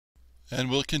and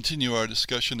we'll continue our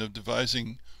discussion of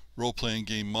devising role-playing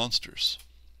game monsters.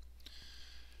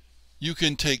 You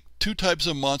can take two types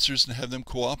of monsters and have them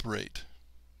cooperate.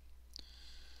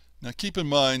 Now keep in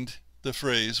mind the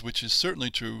phrase, which is certainly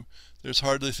true, there's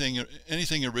hardly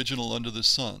anything original under the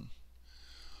sun.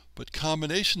 But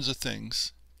combinations of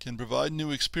things can provide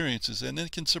new experiences, and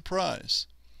it can surprise.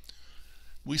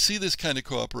 We see this kind of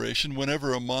cooperation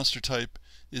whenever a monster type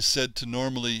is said to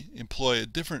normally employ a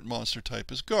different monster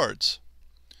type as guards.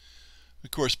 Of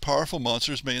course, powerful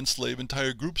monsters may enslave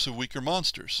entire groups of weaker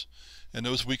monsters, and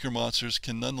those weaker monsters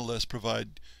can nonetheless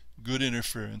provide good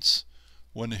interference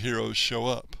when the heroes show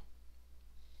up.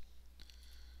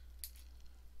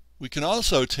 We can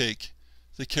also take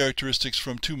the characteristics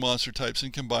from two monster types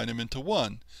and combine them into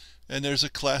one, and there's a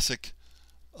classic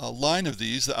line of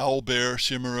these: the owl, bear,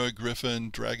 chimera, griffin,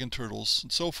 dragon, turtles,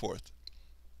 and so forth.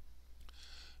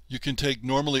 You can take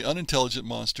normally unintelligent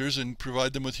monsters and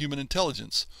provide them with human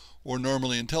intelligence, or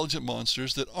normally intelligent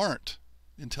monsters that aren't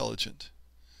intelligent.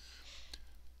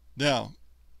 Now,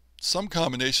 some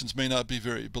combinations may not be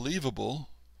very believable,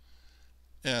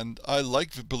 and I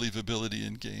like believability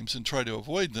in games and try to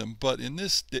avoid them, but in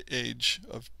this age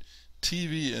of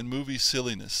TV and movie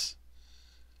silliness,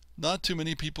 not too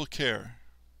many people care.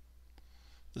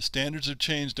 The standards have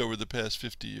changed over the past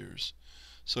 50 years,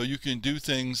 so you can do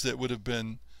things that would have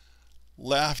been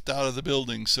laughed out of the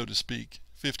building, so to speak,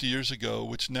 50 years ago,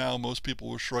 which now most people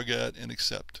will shrug at and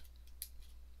accept.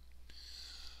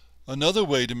 Another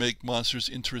way to make monsters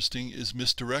interesting is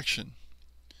misdirection.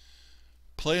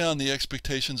 Play on the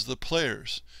expectations of the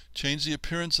players. Change the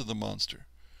appearance of the monster.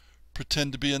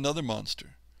 Pretend to be another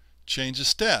monster. Change the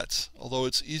stats, although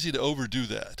it's easy to overdo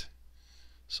that.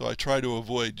 So I try to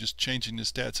avoid just changing the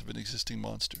stats of an existing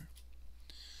monster.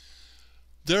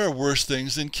 There are worse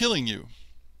things than killing you.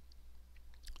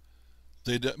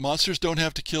 Monsters don't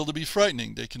have to kill to be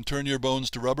frightening. They can turn your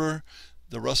bones to rubber.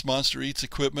 The rust monster eats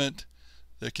equipment.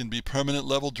 There can be permanent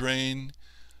level drain.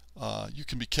 You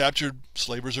can be captured.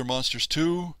 Slavers are monsters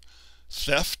too.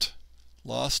 Theft.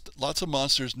 Lots of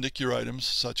monsters nick your items,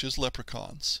 such as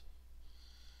leprechauns.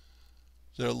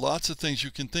 There are lots of things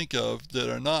you can think of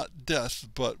that are not death,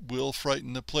 but will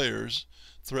frighten the players,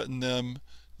 threaten them,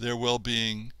 their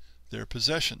well-being, their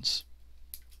possessions.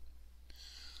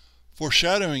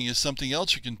 Foreshadowing is something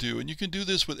else you can do, and you can do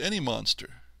this with any monster.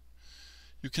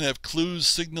 You can have clues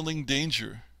signaling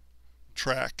danger,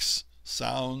 tracks,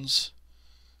 sounds.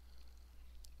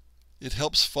 It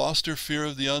helps foster fear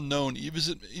of the unknown,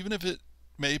 even if it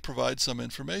may provide some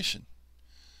information.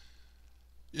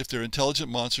 If they're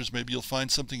intelligent monsters, maybe you'll find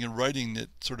something in writing that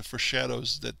sort of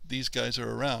foreshadows that these guys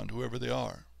are around, whoever they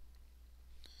are.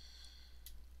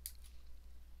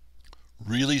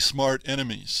 Really smart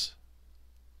enemies.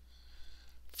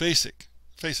 Face it,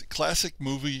 classic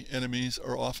movie enemies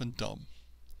are often dumb.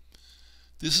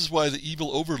 This is why the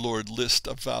Evil Overlord list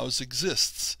of vows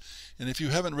exists, and if you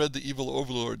haven't read the Evil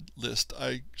Overlord list,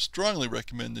 I strongly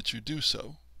recommend that you do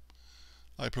so.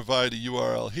 I provide a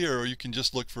URL here, or you can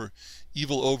just look for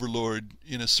Evil Overlord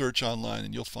in a search online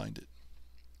and you'll find it.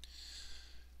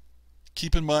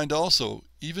 Keep in mind also,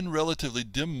 even relatively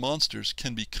dim monsters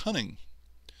can be cunning.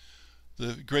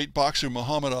 The great boxer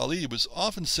Muhammad Ali was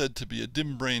often said to be a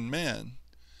dim-brained man,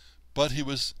 but he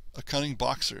was a cunning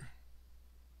boxer.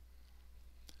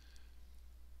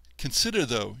 Consider,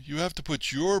 though, you have to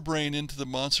put your brain into the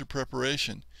monster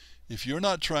preparation. If you're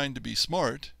not trying to be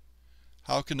smart,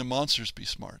 how can the monsters be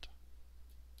smart?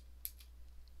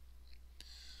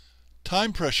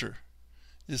 Time pressure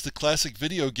is the classic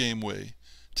video game way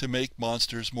to make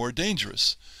monsters more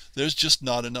dangerous. There's just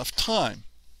not enough time.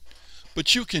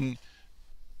 But you can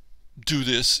do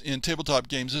this in tabletop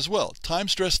games as well. Time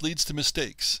stress leads to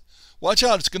mistakes. Watch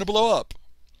out, it's going to blow up.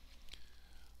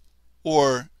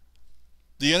 Or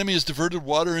the enemy has diverted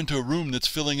water into a room that's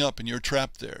filling up and you're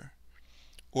trapped there.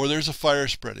 Or there's a fire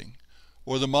spreading.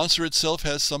 Or the monster itself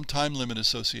has some time limit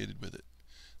associated with it.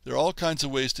 There are all kinds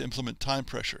of ways to implement time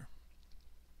pressure.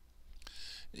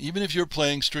 Even if you're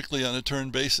playing strictly on a turn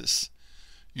basis,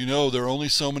 you know there are only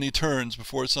so many turns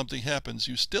before something happens,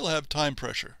 you still have time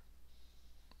pressure.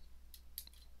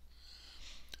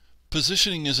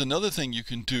 Positioning is another thing you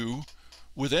can do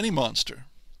with any monster.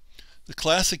 The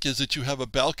classic is that you have a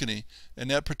balcony, and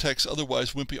that protects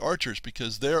otherwise wimpy archers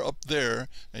because they're up there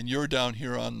and you're down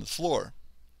here on the floor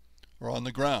or on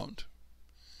the ground.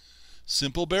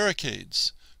 Simple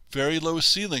barricades, very low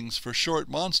ceilings for short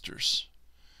monsters.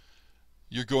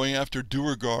 You're going after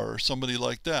Duergar or somebody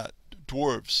like that,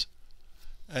 dwarves,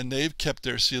 and they've kept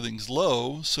their ceilings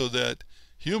low so that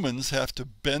humans have to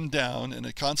bend down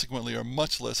and consequently are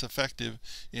much less effective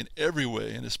in every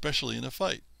way, and especially in a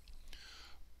fight.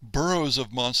 Burrows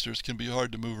of monsters can be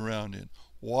hard to move around in.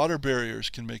 Water barriers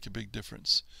can make a big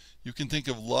difference. You can think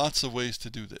of lots of ways to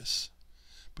do this,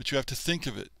 but you have to think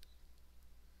of it.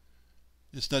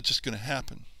 It's not just going to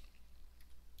happen.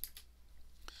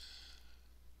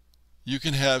 You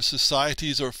can have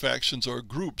societies or factions or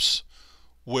groups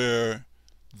where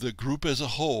the group as a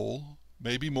whole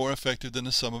may be more effective than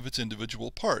the sum of its individual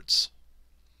parts.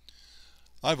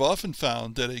 I've often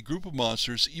found that a group of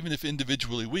monsters, even if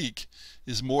individually weak,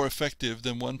 is more effective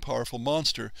than one powerful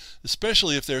monster,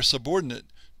 especially if they're subordinate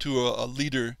to a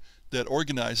leader that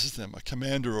organizes them, a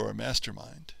commander or a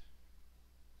mastermind.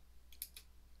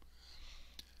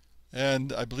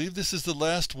 And I believe this is the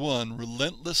last one,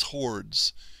 relentless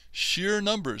hordes. Sheer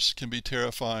numbers can be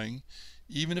terrifying,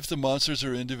 even if the monsters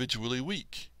are individually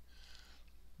weak.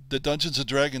 The Dungeons &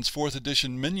 Dragons 4th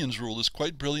edition minions rule is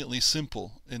quite brilliantly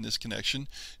simple in this connection.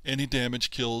 Any damage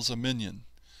kills a minion.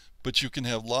 But you can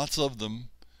have lots of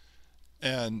them,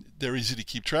 and they're easy to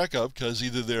keep track of because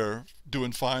either they're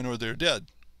doing fine or they're dead.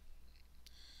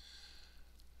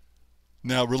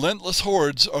 Now, relentless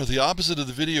hordes are the opposite of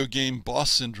the video game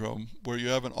boss syndrome, where you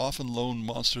have an often lone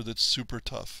monster that's super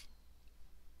tough.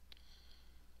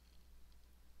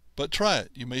 But try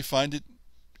it. You may find it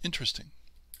interesting.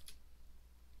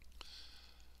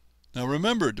 Now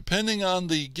remember, depending on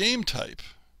the game type,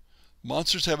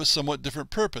 monsters have a somewhat different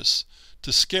purpose: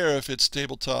 to scare if it's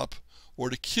tabletop, or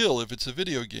to kill if it's a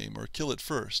video game, or kill it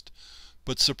first.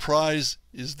 But surprise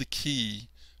is the key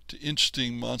to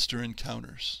interesting monster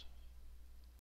encounters.